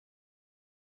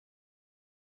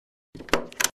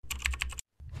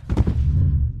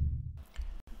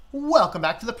Welcome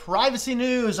back to the privacy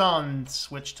news on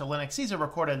Switch to Linux. These are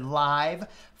recorded live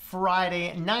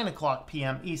Friday, 9 o'clock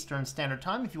p.m. Eastern Standard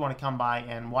Time. If you want to come by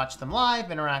and watch them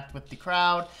live, interact with the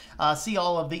crowd, see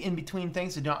all of the in-between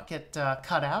things that don't get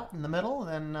cut out in the middle,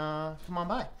 then come on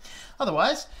by.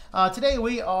 Otherwise, today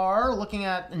we are looking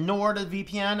at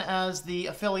NordVPN as the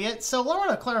affiliate. So I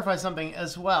want to clarify something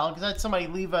as well, because I had somebody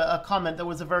leave a comment that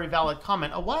was a very valid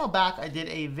comment. A while back, I did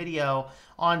a video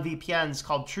on VPNs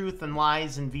called Truth and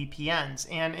Lies in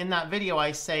VPNs. And in that video,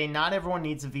 I say not everyone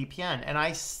needs a VPN. And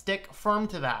I stick firm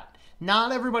to that.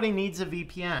 Not everybody needs a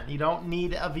VPN. You don't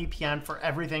need a VPN for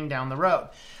everything down the road.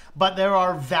 But there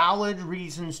are valid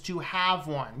reasons to have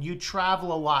one. You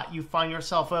travel a lot. You find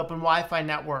yourself open Wi-Fi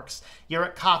networks. You're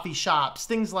at coffee shops,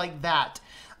 things like that.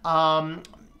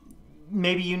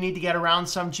 Maybe you need to get around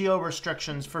some geo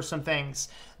restrictions for some things.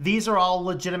 These are all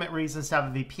legitimate reasons to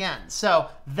have a VPN. So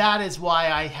that is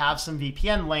why I have some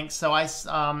VPN links. So I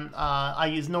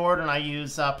use Nord and I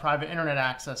use private internet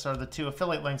access are the two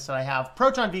affiliate links that I have.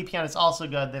 Proton VPN is also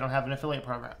good. They don't have an affiliate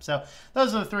program. So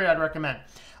those are the three I'd recommend.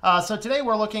 So today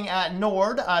we're looking at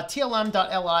Nord, tlm.li/Nord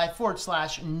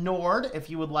if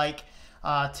you would like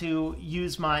to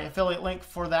use my affiliate link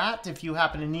for that. If you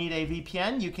happen to need a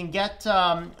VPN, you can get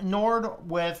Nord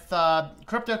with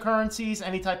cryptocurrencies,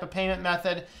 any type of payment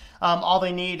method. All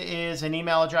they need is an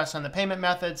email address and the payment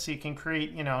method, so you can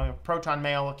create, a Proton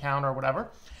Mail account or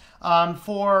whatever.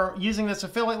 For using this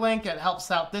affiliate link, it helps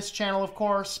out this channel, of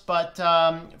course, but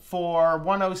for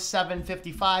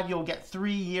 $107.55, you'll get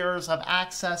 3 years of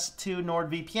access to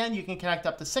NordVPN. You can connect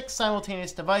up to 6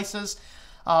 simultaneous devices,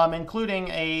 including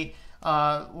a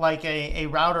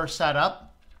router setup,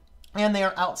 and they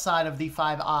are outside of the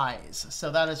 5 eyes.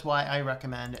 So that is why I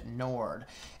recommend Nord.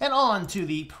 And on to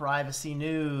the privacy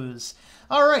news.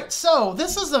 All right, so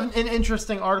this is an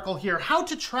interesting article here. How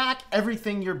to track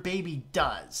everything your baby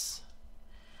does.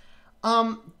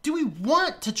 Do we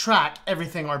want to track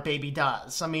everything our baby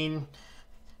does? I mean,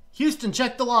 Houston,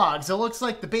 check the logs. It looks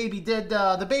like the baby did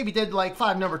like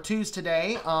 5 number 2s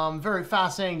today. Very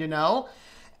fascinating to know.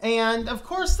 And of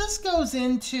course, this goes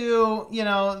into,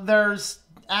 there's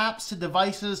apps to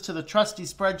devices to the trusty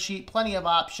spreadsheet, plenty of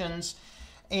options.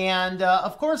 And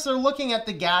of course, they're looking at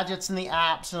the gadgets and the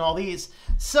apps and all these.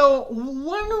 So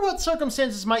wonder what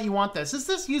circumstances might you want this? Is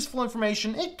this useful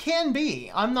information? It can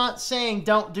be. I'm not saying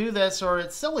don't do this or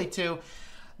it's silly to.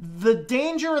 The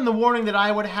danger and the warning that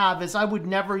I would have is I would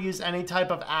never use any type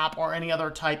of app or any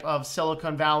other type of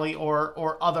Silicon Valley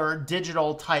or other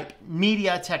digital type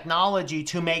media technology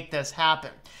to make this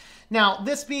happen. Now,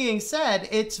 this being said,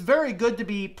 it's very good to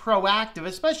be proactive,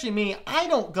 especially me. I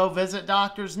don't go visit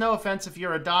doctors. No offense if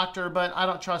you're a doctor, but I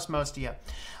don't trust most of you.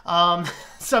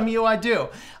 Some of you I do.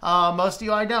 Most of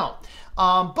you I don't.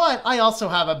 But I also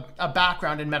have a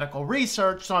background in medical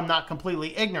research, so I'm not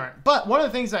completely ignorant. But one of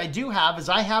the things I do have is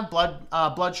I have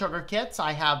blood sugar kits,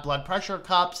 I have blood pressure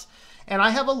cups, and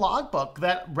I have a logbook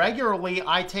that regularly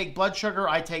I take blood sugar,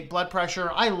 I take blood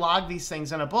pressure, I log these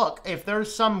things in a book. If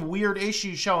there's some weird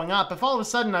issue showing up, if all of a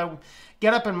sudden I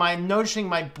get up and noticing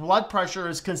my blood pressure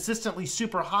is consistently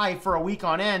super high for a week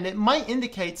on end, it might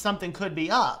indicate something could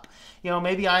be up.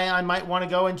 Maybe I might want to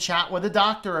go and chat with a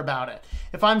doctor about it.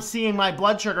 If I'm seeing my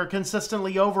blood sugar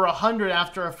consistently over 100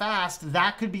 after a fast,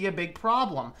 that could be a big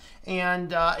problem.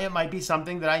 And it might be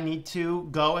something that I need to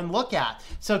go and look at.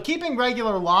 So keeping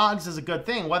regular logs is a good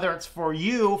thing, whether it's for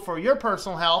you, for your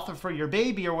personal health, or for your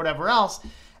baby or whatever else.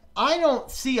 I don't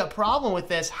see a problem with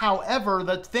this. However,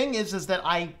 the thing is that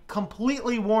I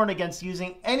completely warn against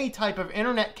using any type of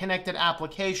internet-connected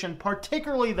application,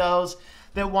 particularly those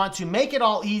that want to make it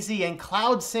all easy and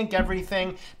cloud sync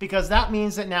everything, because that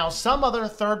means that now some other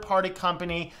third-party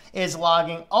company is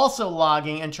also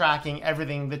logging and tracking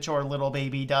everything that your little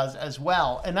baby does as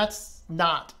well. And that's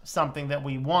not something that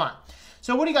we want.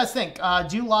 So what do you guys think?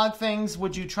 Do you log things?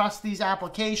 Would you trust these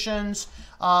applications?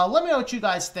 Let me know what you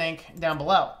guys think down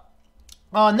below.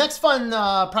 Next fun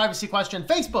privacy question.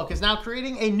 Facebook is now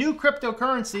creating a new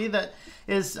cryptocurrency that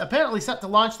is apparently set to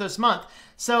launch this month.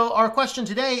 So our question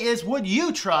today is, would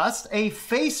you trust a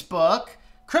Facebook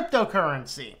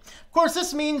cryptocurrency? Of course,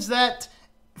 this means that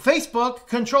Facebook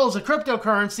controls a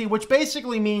cryptocurrency, which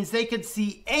basically means they could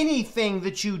see anything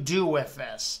that you do with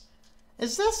this.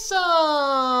 Is this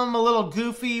a little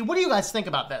goofy? What do you guys think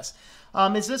about this?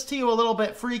 Is this to you a little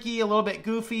bit freaky, a little bit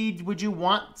goofy? Would you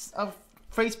want a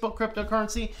Facebook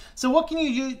cryptocurrency? So what can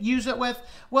you use it with?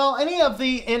 Well, any of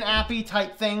the in-appy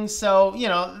type things. So,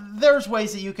 there's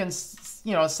ways that you can,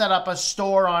 set up a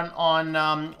store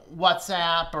on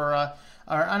WhatsApp or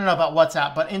or I don't know about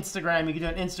WhatsApp, but Instagram, you can do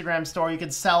an Instagram store, you can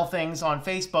sell things on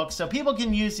Facebook. So people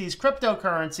can use these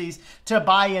cryptocurrencies to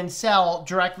buy and sell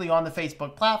directly on the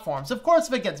Facebook platforms. Of course,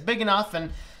 if it gets big enough,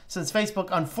 and since Facebook,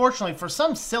 unfortunately, for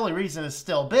some silly reason is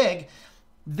still big,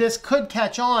 this could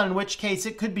catch on, in which case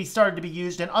it could be started to be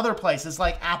used in other places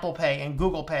like Apple Pay and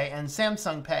Google Pay and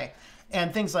Samsung Pay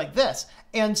and things like this.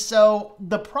 And so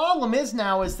the problem is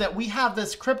now is that we have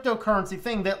this cryptocurrency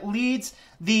thing that leads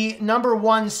the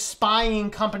 #1 spying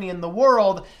company in the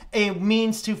world a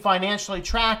means to financially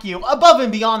track you, above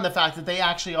and beyond the fact that they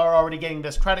actually are already getting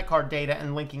this credit card data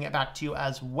and linking it back to you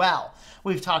as well.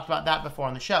 We've talked about that before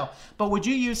on the show. But would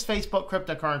you use Facebook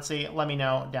cryptocurrency? Let me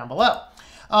know down below.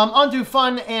 On to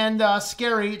fun and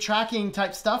scary tracking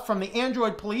type stuff from the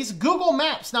Android police. Google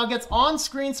Maps now gets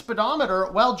on-screen speedometer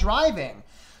while driving.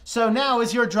 So now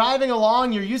as you're driving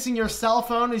along, you're using your cell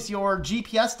phone as your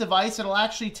GPS device. It'll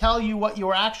actually tell you what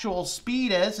your actual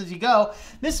speed is as you go.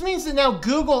 This means that now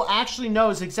Google actually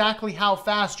knows exactly how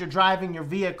fast you're driving your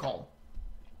vehicle.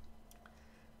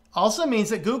 Also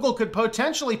means that Google could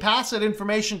potentially pass that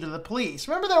information to the police.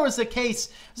 Remember there was a case,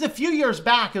 it was a few years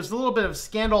back, it was a little bit of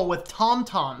scandal with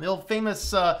TomTom, the old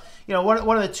famous,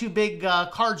 one of the two big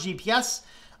car GPS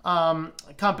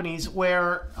companies,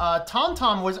 where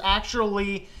TomTom was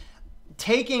actually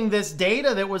taking this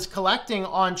data that was collecting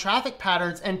on traffic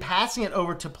patterns and passing it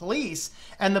over to police.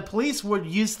 And the police would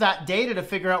use that data to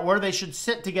figure out where they should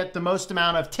sit to get the most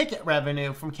amount of ticket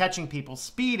revenue from catching people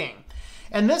speeding.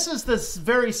 And this is this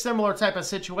very similar type of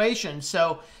situation.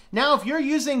 So now if you're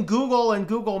using Google and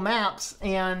Google Maps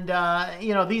and,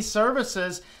 these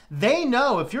services, they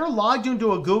know if you're logged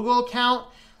into a Google account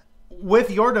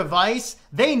with your device,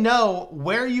 they know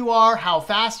where you are, how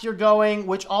fast you're going,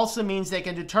 which also means they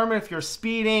can determine if you're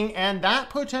speeding, and that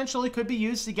potentially could be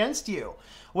used against you,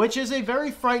 which is a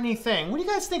very frightening thing. What do you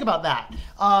guys think about that?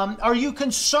 Are you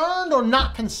concerned or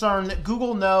not concerned that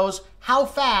Google knows how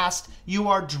fast you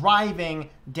are driving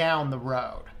down the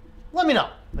road? Let me know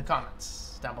in the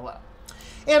comments down below.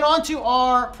 And on to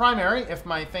our primary, if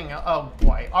my thing, oh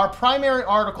boy, our primary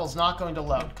article's not going to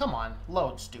load. Come on,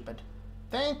 load, stupid.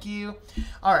 Thank you.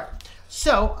 All right,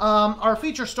 so our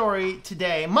feature story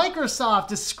today, Microsoft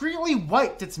discreetly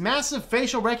wiped its massive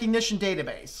facial recognition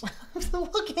database.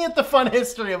 Looking at the fun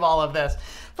history of all of this.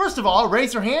 First of all,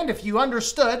 raise your hand if you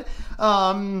understood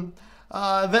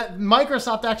that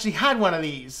Microsoft actually had one of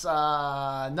these.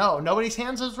 No, nobody's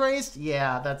hands was raised?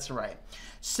 Yeah, that's right.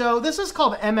 So this is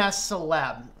called MS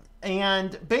Celeb.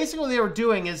 And basically what they were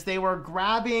doing is they were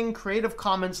grabbing Creative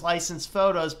Commons licensed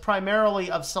photos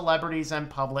primarily of celebrities and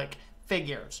public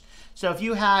figures. So if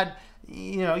you had,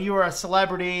 you were a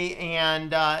celebrity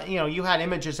and, you had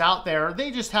images out there,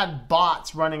 they just had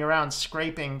bots running around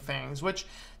scraping things, which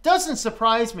doesn't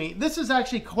surprise me. This is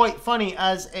actually quite funny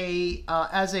as a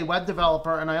web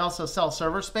developer, and I also sell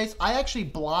server space. I actually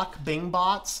block Bing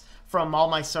bots from all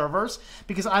my servers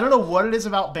because I don't know what it is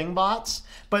about Bing bots,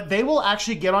 but they will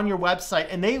actually get on your website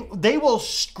and they will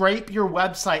scrape your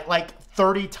website like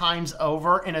 30 times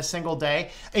over in a single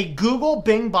day. A Google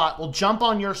Bing bot will jump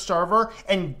on your server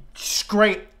and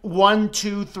scrape 1,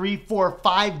 2, 3, 4,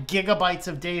 5 gigabytes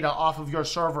of data off of your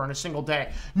server in a single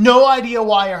day. No idea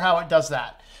why or how it does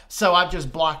that. So I've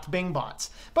just blocked Bing bots.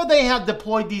 But they had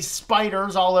deployed these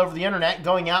spiders all over the internet,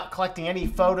 going out, collecting any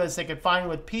photos they could find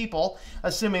with people,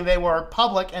 assuming they were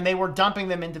public, and they were dumping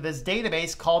them into this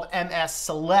database called MS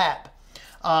Celeb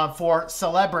for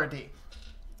celebrity.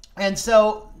 And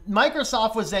so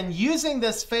Microsoft was then using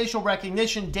this facial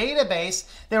recognition database.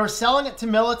 They were selling it to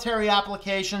military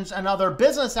applications and other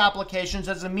business applications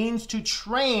as a means to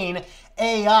train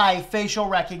AI facial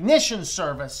recognition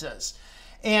services.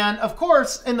 And of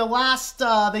course, in the last,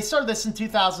 they started this in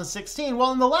 2016.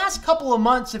 Well, in the last couple of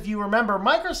months, if you remember,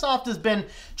 Microsoft has been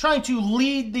trying to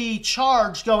lead the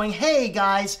charge going, hey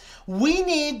guys, we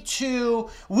need to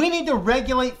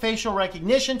regulate facial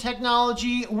recognition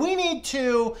technology. We need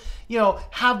to,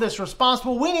 have this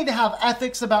responsible. We need to have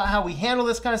ethics about how we handle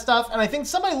this kind of stuff. And I think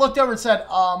somebody looked over and said,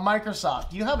 Microsoft,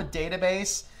 do you have a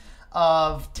database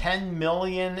of 10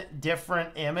 million different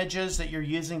images that you're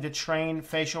using to train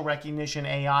facial recognition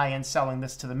AI and selling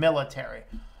this to the military?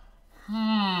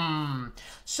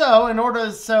 So in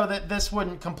order so that this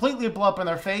wouldn't completely blow up in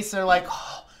their face, they're like,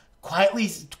 quietly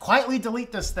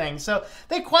delete this thing. So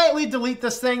they quietly delete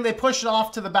this thing, they push it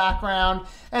off to the background,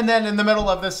 and then in the middle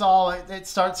of this all, it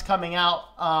starts coming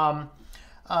out. From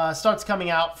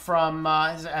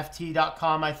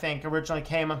FT.com, I think, originally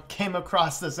came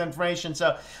across this information.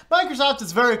 So Microsoft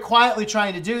is very quietly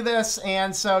trying to do this,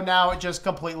 and so now it just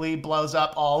completely blows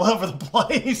up all over the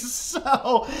place.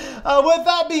 So with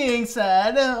that being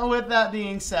said,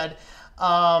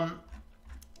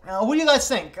 What do you guys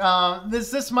think?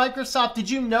 This Microsoft, did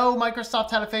you know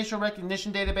Microsoft had a facial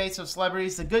recognition database of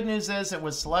celebrities? The good news is it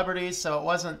was celebrities, so it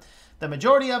wasn't the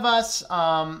majority of us.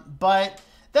 But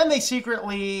then they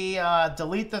secretly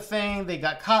delete the thing. They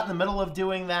got caught in the middle of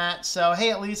doing that. So,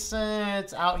 hey, at least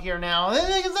it's out here now.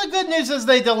 The good news is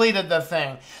they deleted the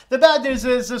thing. The bad news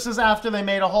is this is after they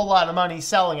made a whole lot of money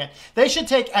selling it. They should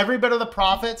take every bit of the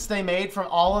profits they made from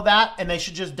all of that, and they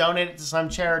should just donate it to some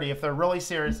charity if they're really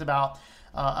serious about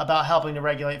helping to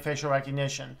regulate facial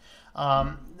recognition.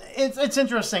 It's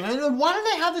interesting. Why do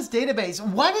they have this database?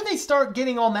 Why did they start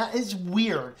getting all that? It's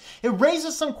weird. It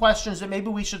raises some questions that maybe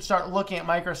we should start looking at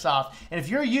Microsoft. And if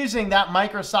you're using that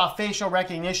Microsoft facial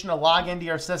recognition to log into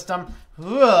your system,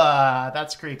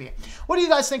 that's creepy. What do you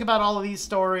guys think about all of these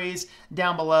stories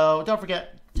down below? Don't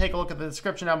forget, take a look at the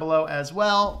description down below as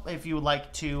well if you would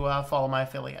like to follow my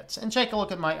affiliates. And take a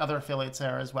look at my other affiliates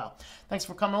there as well. Thanks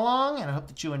for coming along, and I hope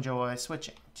that you enjoy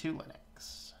switching to Linux.